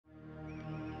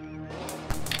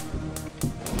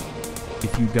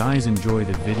If you guys enjoy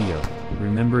the video,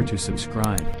 remember to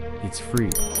subscribe, it's free.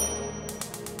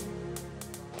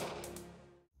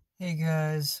 Hey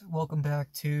guys, welcome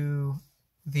back to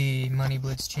the Money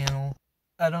Blitz channel.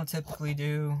 I don't typically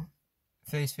do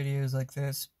face videos like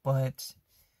this, but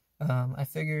I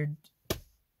figured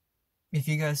if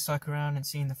you guys stuck around and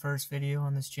seen the first video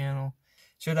on this channel,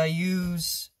 should I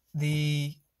use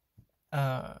the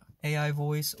AI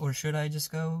voice, or should I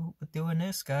just go with doing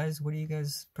this, guys? What do you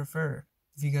guys prefer?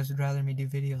 If you guys would rather me do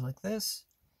videos like this,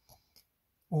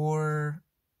 or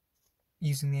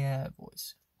using the AI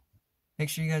voice. Make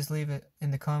sure you guys leave it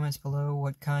in the comments below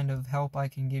what kind of help I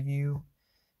can give you,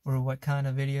 or what kind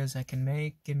of videos I can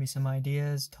make. Give me some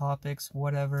ideas, topics,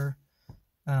 whatever.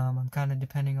 I'm kind of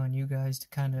depending on you guys to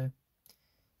kind of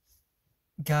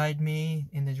guide me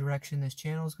in the direction this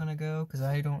channel is going to go, because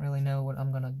I don't really know what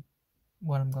I'm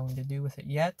going to do with it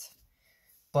yet.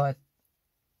 But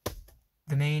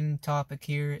the main topic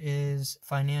here is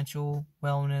financial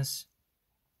wellness,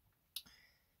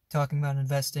 talking about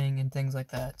investing and things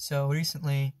like that. So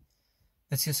recently,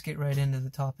 let's just get right into the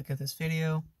topic of this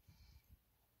video.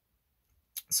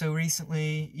 So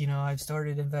recently, I've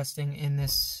started investing in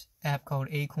this app called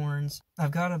Acorns.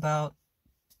 I've got about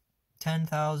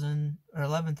 10,000 or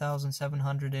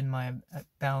 11,700 in my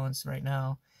balance right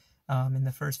now. In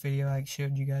the first video, I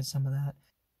showed you guys some of that.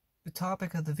 The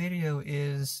topic of the video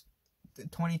is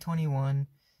 2021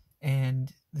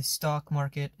 and the stock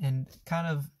market, and kind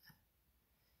of,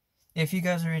 if you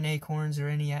guys are in Acorns or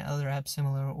any other app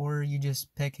similar, or you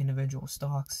just pick individual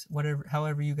stocks,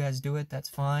 however you guys do it, that's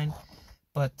fine.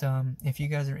 But if you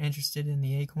guys are interested in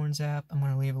the Acorns app, I'm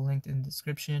going to leave a link in the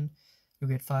description. You'll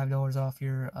get $5 off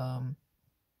your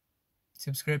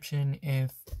subscription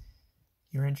if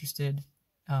you're interested.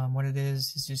 What it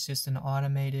is just an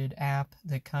automated app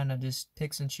that kind of just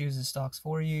picks and chooses stocks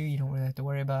for you. You don't really have to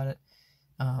worry about it.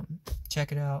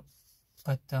 Check it out.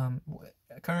 But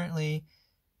currently,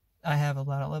 I have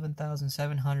about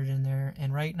 11,700 in there,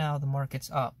 and right now the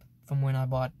market's up from when I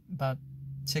bought about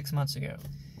 6 months ago.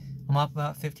 I'm up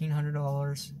about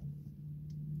 $1,500,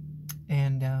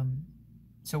 and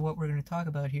so what we're going to talk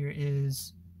about here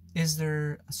is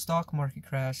there a stock market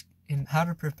crash, and how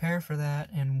to prepare for that,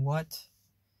 and what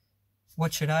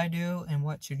should I do, and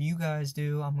what should you guys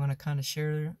do. I'm going to kind of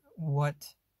share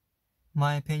what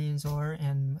my opinions are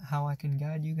and how I can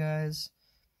guide you guys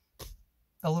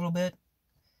a little bit.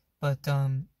 But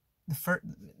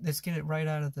let's get it right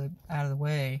out of the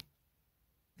way.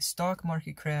 The stock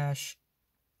market crash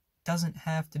doesn't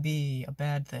have to be a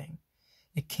bad thing.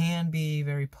 It can be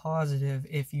very positive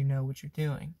if you know what you're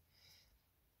doing.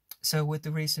 So with the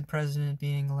recent president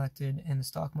being elected and the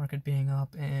stock market being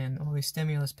up and all these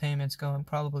stimulus payments going,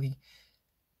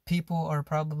 people are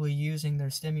probably using their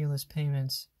stimulus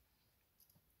payments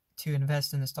to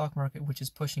invest in the stock market, which is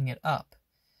pushing it up.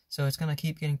 So it's going to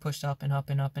keep getting pushed up and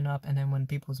up and up and up, and then when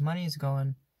people's money is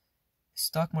going, the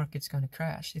stock market's going to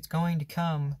crash. It's going to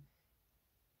come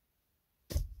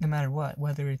no matter what,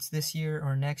 whether it's this year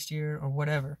or next year or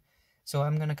whatever. So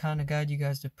I'm going to kind of guide you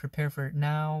guys to prepare for it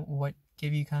now,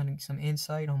 give you kind of some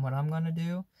insight on what I'm going to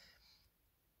do.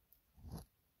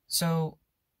 So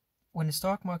when the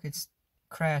stock market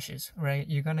crashes, right,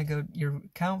 your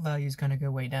account value is going to go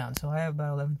way down. So I have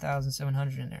about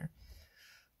 11,700 in there.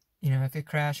 If it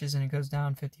crashes and it goes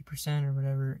down 50% or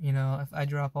whatever, if I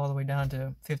drop all the way down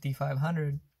to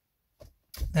 5,500,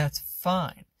 that's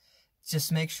fine.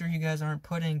 Just make sure you guys aren't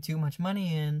putting too much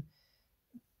money in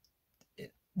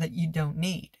that you don't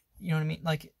need. You know what I mean?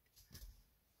 Like,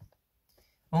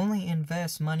 only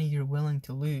invest money you're willing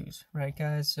to lose, right,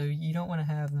 guys? So you don't want to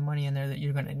have the money in there that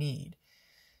you're going to need.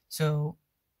 So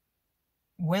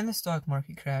when the stock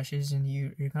market crashes and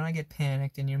you're going to get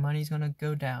panicked and your money's going to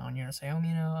go down, you're going to say,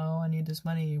 I need this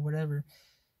money, whatever.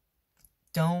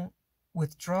 Don't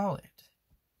withdraw it.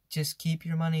 Just keep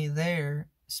your money there,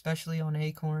 especially on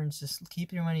Acorns. Just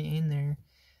keep your money in there.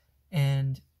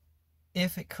 And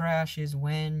if it crashes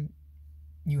when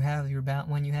you have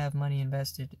money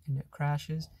invested and it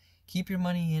crashes, keep your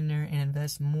money in there and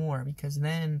invest more, because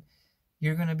then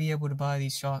you're going to be able to buy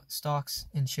these stocks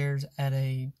and shares at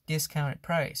a discounted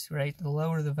price, right? The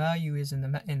lower the value is in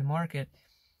the market,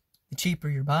 the cheaper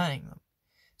you're buying them.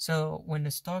 So when the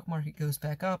stock market goes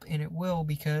back up, and it will,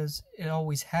 because it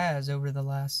always has over the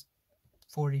last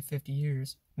 40, 50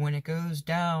 years, when it goes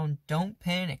down, don't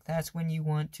panic. That's when you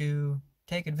want to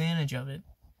take advantage of it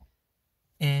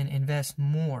and invest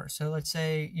more. So let's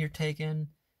say you're taking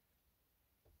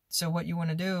So what you want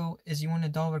to do is you want to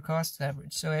dollar cost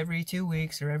average. So every 2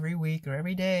 weeks or every week or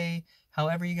every day,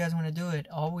 however you guys want to do it,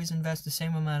 always invest the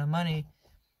same amount of money.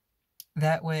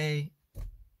 That way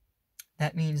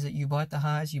that means that you bought the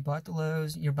highs, you bought the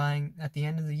lows, you're buying at the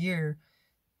end of the year,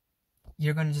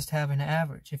 you're going to just have an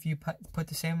average. If you put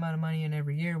the same amount of money in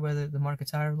every year, whether the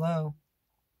market's high or low,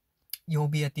 you'll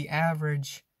be at the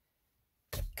average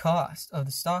cost of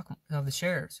the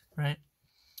shares, right?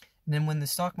 And then when the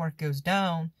stock market goes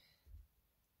down,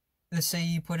 let's say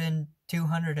you put in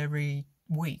 200 every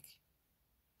week.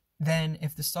 Then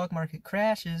if the stock market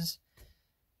crashes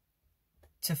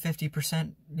to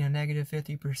 50%, negative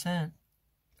 50%,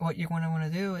 what you're going to want to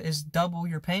do is double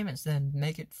your payments, then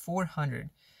make it 400.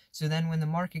 So then when the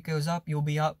market goes up, you'll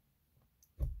be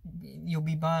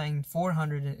buying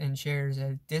 400 in shares at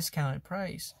a discounted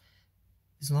price.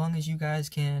 As long as you guys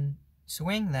can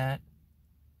swing that.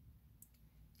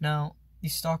 Now,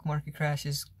 these stock market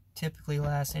crashes typically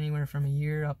last anywhere from a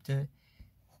year up to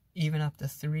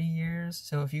 3 years.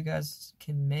 So if you guys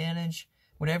can manage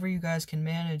whatever you guys can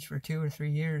manage for 2 or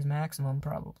 3 years maximum,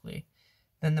 probably,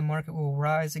 then the market will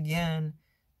rise again,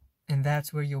 and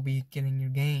that's where you'll be getting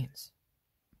your gains.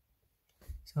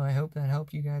 So I hope that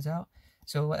helped you guys out.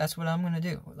 So that's what I'm gonna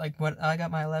do. Like, what I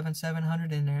got my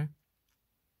 11,700 in there.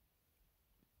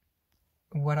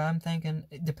 What I'm thinking,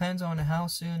 it depends on how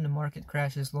soon the market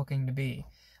crash is looking to be.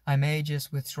 I may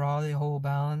just withdraw the whole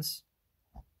balance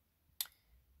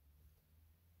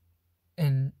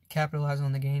and capitalize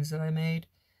on the gains that I made,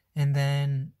 and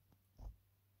then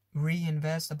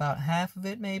reinvest about half of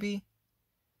it maybe.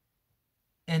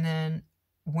 And then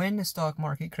when the stock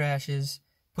market crashes,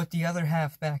 put the other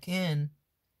half back in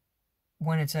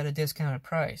when it's at a discounted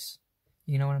price.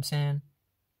 You know what I'm saying?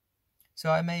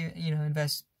 So I may,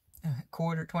 invest a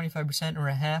quarter, 25%, or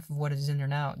a half of what is in there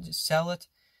now. Just sell it,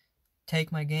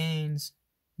 take my gains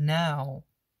now,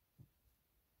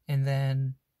 and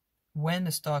then when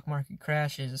the stock market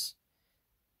crashes,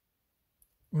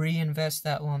 reinvest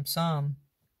that lump sum,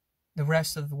 the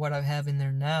rest of what I have in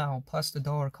there now, plus the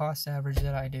dollar cost average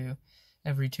that I do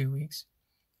every 2 weeks.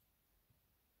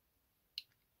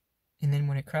 And then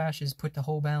when it crashes, put the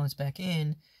whole balance back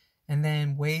in, and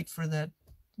then wait for the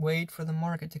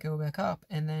market to go back up,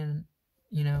 and then,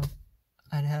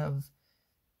 I'd have,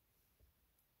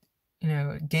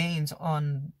 gains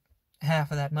on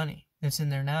half of that money that's in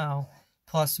there now,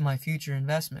 plus my future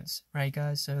investments, right,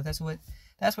 guys? So that's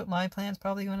what my plan's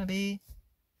probably going to be.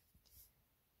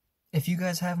 If you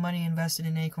guys have money invested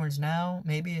in Acorns now,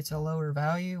 maybe it's a lower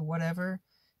value, whatever.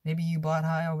 Maybe you bought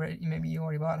high already. Maybe you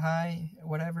already bought high,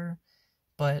 whatever.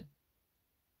 But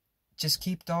just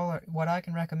keep what I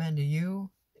can recommend to you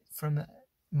from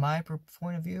my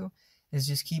point of view is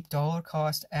just keep dollar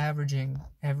cost averaging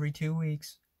every 2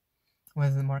 weeks,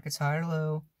 whether the market's high or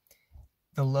low.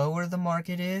 The lower the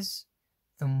market is,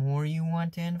 the more you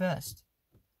want to invest,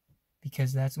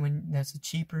 because that's a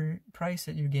cheaper price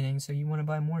that you're getting. So you want to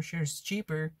buy more shares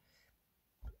cheaper.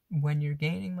 When you're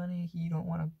gaining money, you don't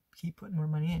want to keep putting more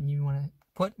money in. You want to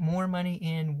put more money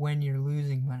in when you're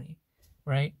losing money,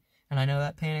 right? And I know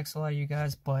that panics a lot of you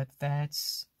guys, but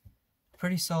that's a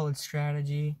pretty solid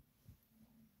strategy.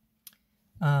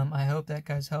 I hope that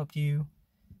guys helped you,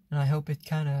 and I hope it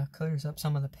kind of clears up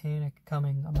some of the panic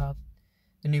coming about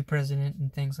the new president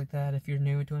and things like that. If you're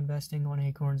new to investing on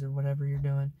Acorns or whatever you're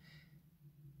doing,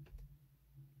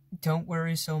 don't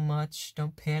worry so much.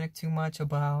 Don't panic too much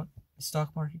about the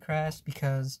stock market crash,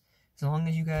 because as long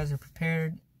as you guys are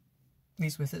prepared, at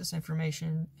least with this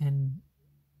information and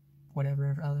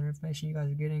whatever other information you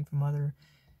guys are getting from other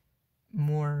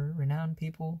more renowned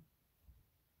people,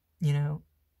 you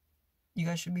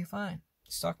guys should be fine.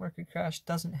 The stock market crash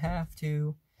doesn't have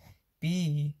to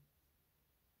be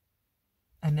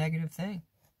a negative thing.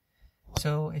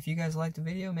 So if you guys liked the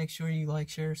video, make sure you like,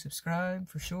 share, subscribe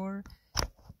for sure.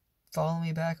 Follow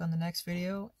me back on the next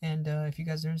video, and if you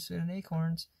guys are interested in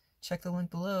Acorns, check the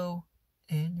link below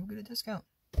and you'll get a discount.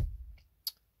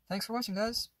 Thanks for watching,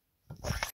 guys.